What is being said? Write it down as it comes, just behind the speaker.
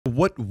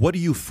what are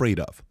you afraid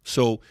of?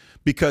 So,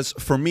 because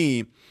for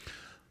me,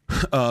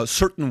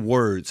 certain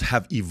words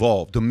have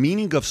evolved. The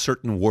meaning of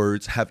certain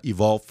words have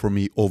evolved for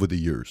me over the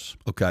years.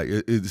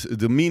 Okay, it's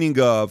the meaning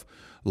of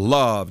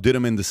love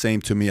didn't mean the same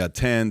to me at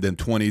 10, then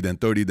 20, then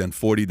 30, then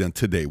 40, then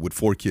today with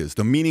 4 kids.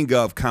 The meaning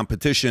of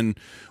competition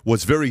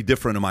was very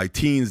different in my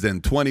teens,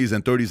 then 20s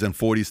and 30s and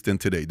 40s than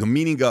today. The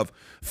meaning of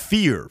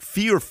fear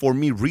for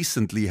me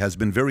recently has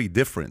been very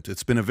different.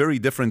 It's been a very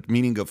different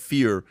meaning of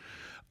fear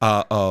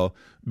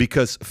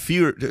because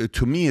fear,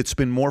 to me, it's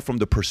been more from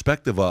the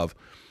perspective of,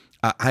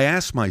 I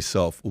ask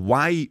myself,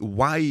 why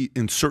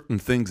in certain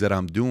things that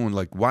I'm doing,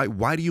 like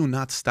why do you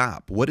not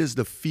stop? What is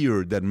the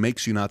fear that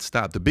makes you not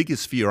stop? The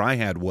biggest fear I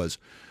had was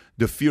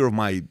the fear of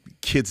my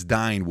kids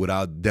dying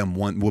without them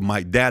with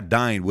my dad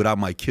dying without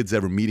my kids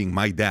ever meeting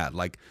my dad,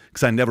 like,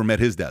 because I never met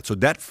his dad. So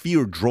that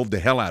fear drove the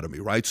hell out of me,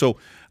 right? So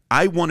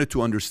I wanted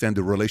to understand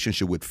the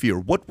relationship with fear.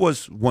 What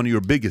was one of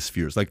your biggest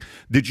fears? Like,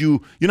 did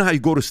you know how you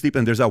go to sleep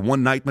and there's that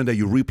one nightmare that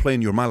you replay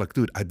in your mind, like,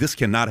 dude, this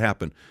cannot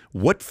happen.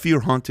 What fear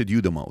haunted you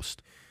the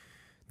most?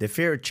 The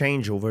fear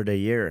changed over the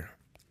year.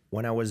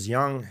 When I was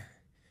young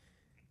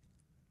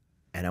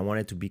and I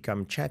wanted to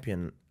become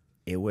champion,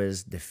 it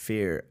was the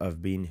fear of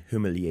being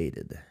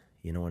humiliated.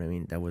 You know what I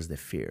mean? That was the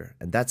fear.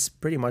 And that's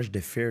pretty much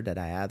the fear that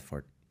I had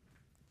for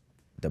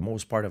the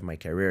most part of my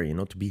career, you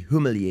know, to be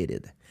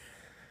humiliated.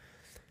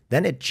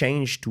 Then it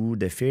changed to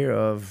the fear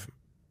of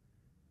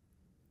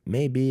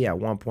maybe at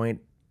one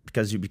point,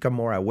 because you become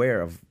more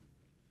aware of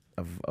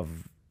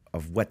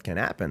what can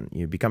happen.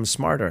 You become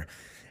smarter.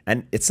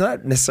 And it's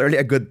not necessarily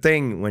a good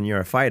thing when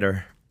you're a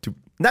fighter,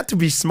 not to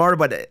be smart,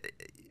 but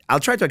I'll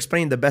try to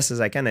explain the best as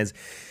I can. Is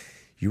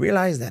you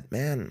realize that,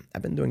 man,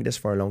 I've been doing this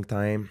for a long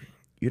time.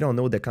 You don't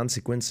know the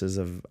consequences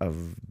of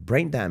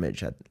brain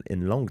damage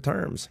in long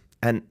terms.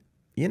 And,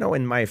 you know,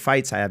 in my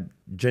fights, I have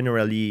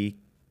generally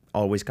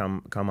always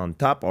come on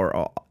top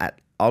or at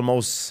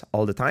almost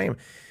all the time.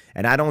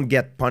 And I don't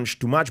get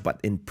punched too much, but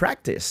in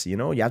practice, you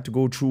know, you have to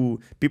go through,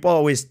 people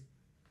always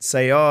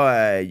say,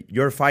 oh,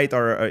 your fight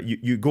or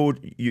you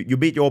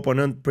beat your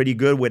opponent pretty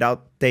good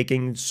without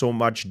taking so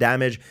much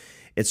damage.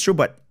 It's true,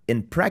 but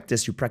in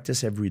practice, you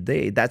practice every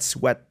day. That's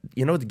what,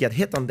 you know, to get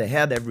hit on the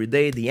head every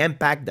day, the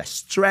impact, the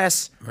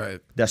stress. Right.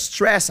 The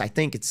stress, I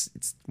think it's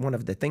one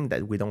of the things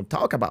that we don't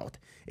talk about.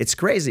 It's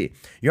crazy.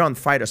 You're on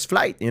fighter's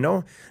flight, you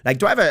know? Like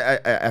to have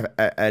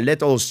a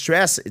little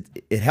stress,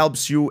 it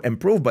helps you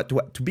improve, but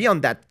to be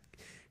on that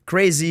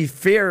crazy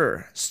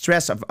fear,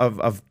 stress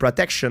of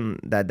protection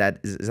that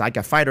is like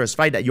a fighter's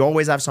fight, that you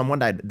always have someone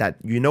that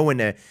you know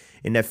in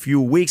a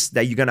few weeks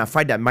that you're gonna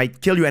fight that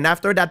might kill you, and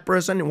after that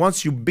person,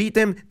 once you beat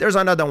him, there's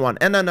another one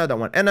and another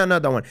one and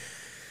another one.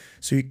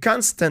 So you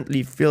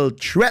constantly feel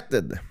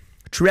threatened.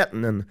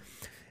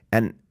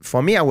 And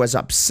for me, I was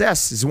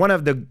obsessed. It's one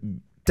of the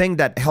things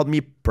that helped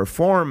me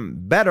perform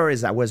better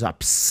is I was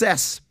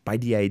obsessed by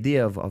the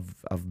idea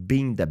of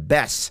being the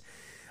best.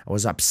 I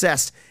was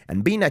obsessed,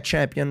 and being a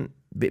champion,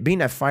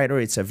 being a fighter,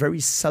 it's a very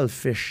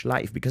selfish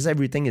life because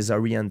everything is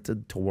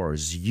oriented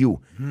towards you.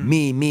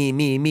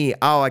 Me.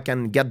 How I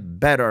can get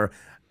better.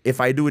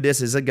 If I do this,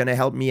 is it going to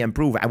help me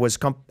improve? I was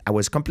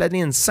completely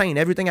insane.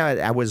 Everything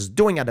I was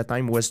doing at the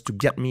time was to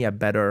get me a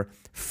better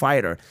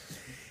fighter.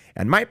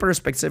 And my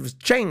perspective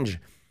changed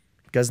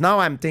because now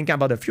I'm thinking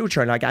about the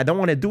future. Like, I don't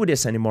want to do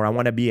this anymore.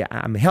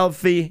 I'm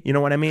healthy. You know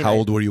what I mean? How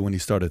old were you when you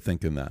started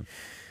thinking that?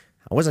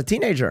 I was a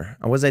teenager.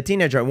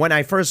 When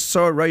I first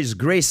saw Royce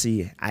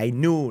Gracie, I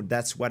knew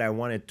that's what I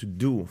wanted to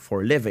do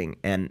for a living.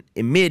 And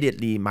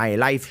immediately my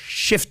life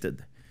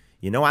shifted.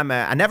 You know,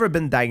 I never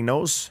been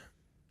diagnosed,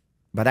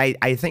 but I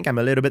think I'm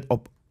a little bit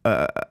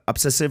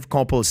obsessive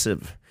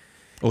compulsive.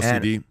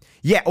 OCD? And,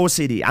 yeah,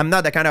 OCD. I'm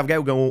not the kind of guy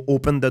who going to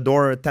open the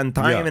door 10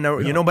 times,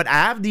 you know, but I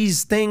have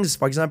these things,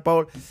 for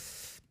example,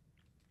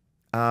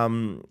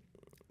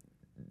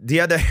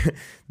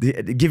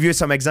 give you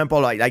some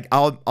example, like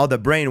how the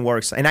brain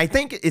works. And I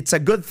think it's a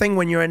good thing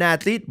when you're an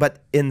athlete,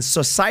 but in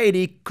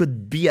society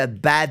could be a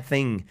bad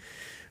thing.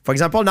 For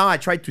example, now I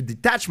try to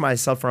detach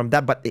myself from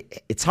that, but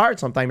it's hard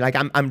sometimes. Like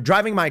I'm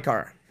driving my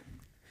car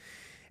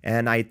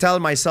and I tell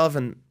myself,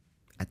 oh,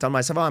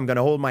 I'm going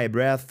to hold my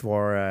breath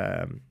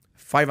for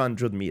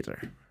 500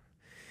 meters.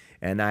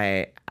 And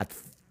at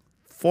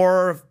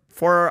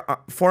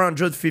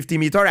 450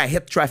 meters, I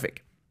hit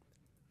traffic.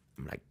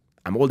 I'm like,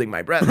 I'm holding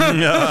my breath.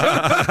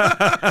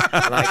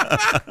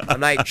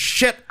 I'm like,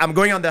 shit, I'm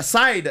going on the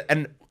side.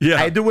 And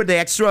I do with the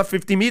extra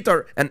 50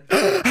 meters. And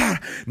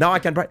now I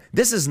can...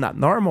 This is not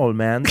normal,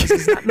 man. This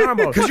is not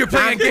normal. Because you're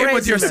playing a game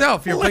with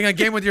yourself. You're playing a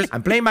game with yourself.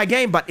 I'm playing my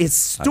game, but it's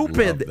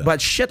stupid.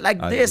 But shit like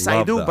this,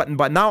 I do.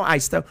 But now I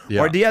still...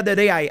 Or the other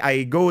day,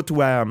 I go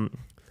to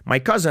my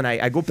cousin.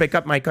 I go pick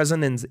up my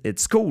cousin at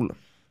school.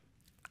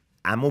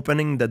 I'm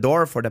opening the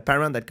door for the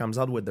parent that comes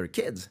out with their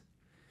kids.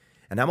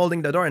 And I'm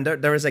holding the door, and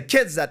there is a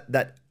kid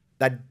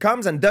that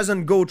comes and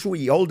doesn't go through.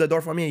 He holds the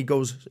door for me. He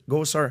goes,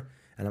 "Go, sir."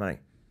 And I'm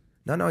like,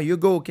 "No, you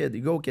go, kid.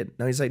 You go, kid."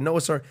 No, he's like, "No,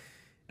 sir."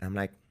 And I'm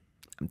like,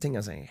 I'm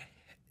saying,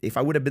 if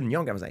I would have been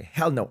young, I was like,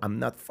 hell no, I'm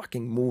not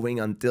fucking moving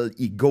until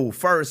he go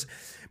first.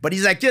 But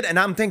he's like, kid, and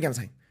I'm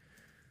saying,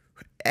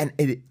 and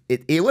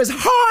it was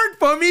hard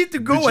for me to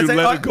go. Did you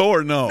let it go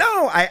or no?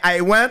 No,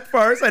 I went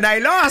first and I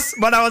lost,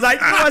 but I was like,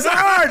 it was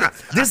hard.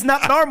 This is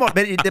not normal.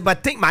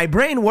 But think my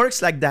brain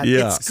works like that.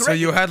 Yeah. It's So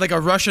you had like a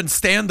Russian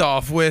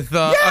standoff with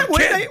a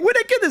kid. with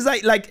a kid is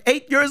like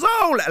 8 years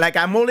old. Like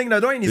I'm holding the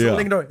door and he's Yeah.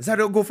 holding the door. He said,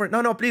 "Oh, go first."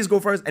 No, please go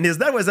first. And his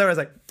dad was there.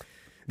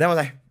 I was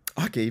like,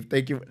 okay,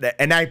 thank you.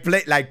 And I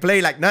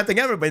play like nothing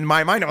ever. But in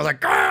my mind, I was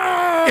like, ah!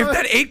 If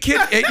that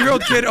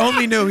 8-year-old kid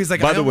only knew, he's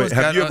like. By I the way, almost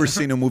have got you ever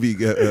seen a movie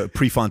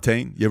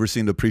Prefontaine? You ever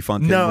seen the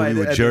Prefontaine No, movie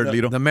with Jared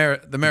Leto? the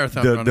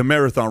marathon runner. The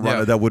marathon runner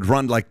Yeah. that would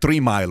run like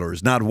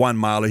 3-milers, not 1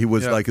 miler. He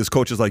was like, his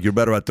coach is like, you're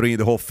better at 3.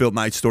 The whole Phil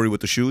Knight story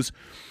with the shoes.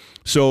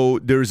 So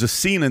there's a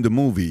scene in the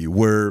movie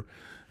where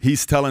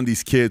he's telling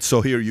these kids,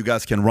 so here, you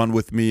guys can run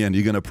with me and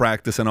you're going to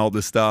practice and all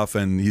this stuff.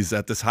 And he's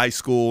at this high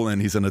school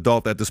and he's an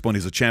adult at this point.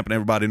 He's a champion,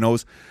 everybody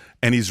knows.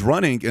 And he's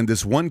running and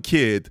this one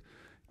kid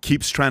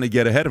keeps trying to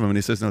get ahead of him. And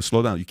he says, no,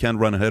 slow down. You can't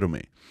run ahead of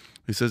me.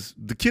 He says,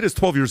 the kid is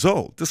 12 years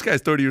old. This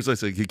guy's 30 years old.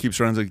 So he keeps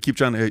running. Keep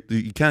trying to,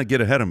 you can't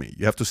get ahead of me.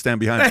 You have to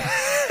stand behind me.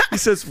 He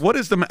says, what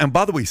is the, and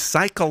by the way,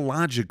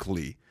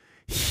 psychologically,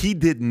 he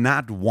did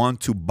not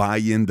want to buy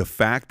in the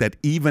fact that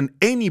even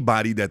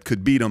anybody that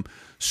could beat him.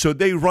 So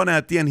they run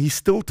at the end. He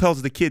still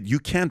tells the kid, you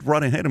can't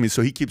run ahead of me.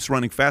 So he keeps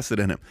running faster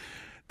than him.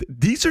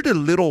 These are the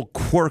little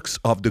quirks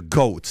of the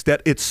GOATs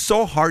that it's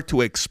so hard to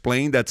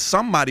explain that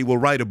somebody will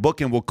write a book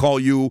and will call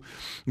you,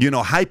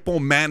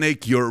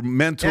 hypomanic, you're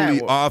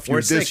mentally off, you're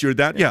this, sick. you're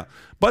that. Yeah.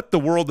 But the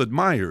world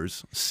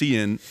admires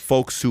seeing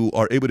folks who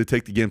are able to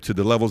take the game to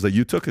the levels that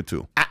you took it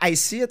to. I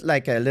see it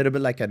like a little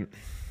bit like an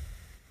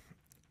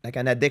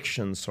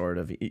addiction, sort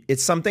of.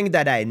 It's something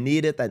that I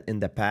needed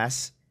in the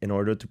past in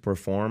order to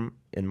perform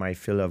in my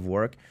field of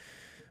work.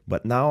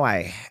 But now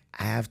I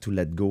have to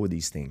let go of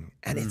these things.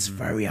 And it's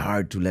very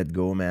hard to let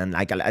go, man.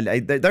 Like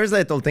there's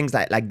little things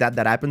like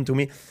that happen to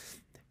me.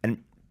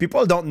 And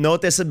people don't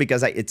notice it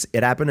because it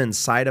happened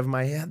inside of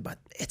my head. But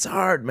it's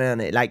hard,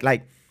 man.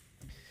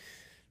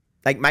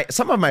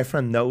 Some of my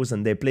friends knows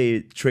and they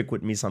play trick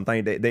with me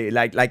sometimes. They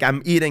like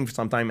I'm eating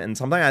sometimes. And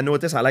sometimes I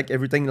notice I like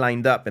everything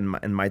lined up in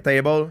my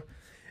table.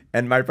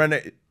 And my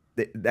friend...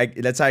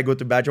 let's say I go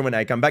to bathroom and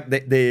I come back,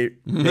 they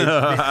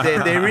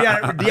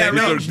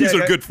rearrange. These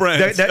are good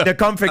friends. The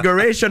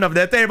configuration of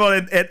the table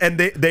and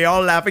they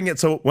all laughing it.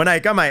 So when I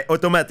come, I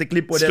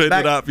automatically put Straighten it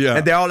back. it up, yeah.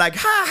 And they're all like,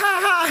 ha,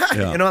 ha, ha.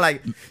 Yeah.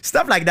 Like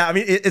stuff like that. I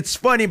mean, it's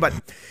funny, but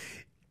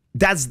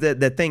that's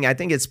the thing. I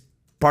think it's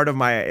part of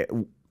my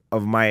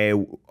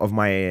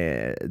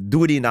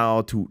duty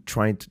now to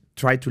try to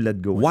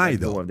let go. Why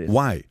though? Of this.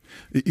 Why?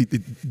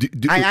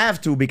 I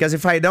have to, because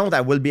if I don't,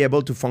 I will be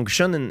able to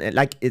function. And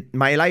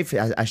my life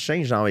has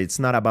changed now. It's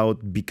not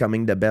about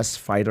becoming the best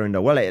fighter in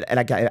the world.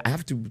 I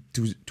have to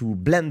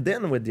blend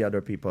in with the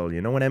other people.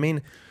 You know what I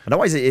mean?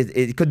 Otherwise,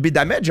 it could be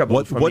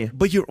damageable for me.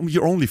 But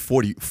you're only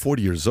 40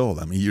 years old.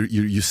 I mean,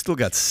 you still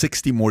got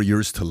 60 more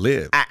years to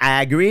live.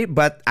 I agree,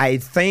 but I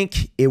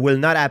think it will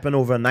not happen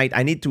overnight.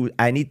 I need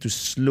to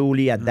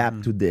slowly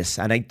adapt to this,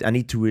 and I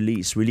need to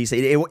release.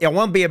 I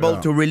won't be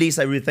able to release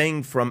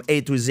everything from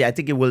A to Z. I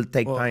think it will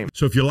take time.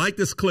 So if you like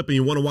this clip and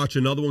you want to watch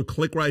another one,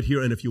 click right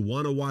here. And if you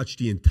want to watch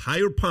the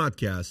entire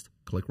podcast,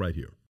 click right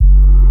here.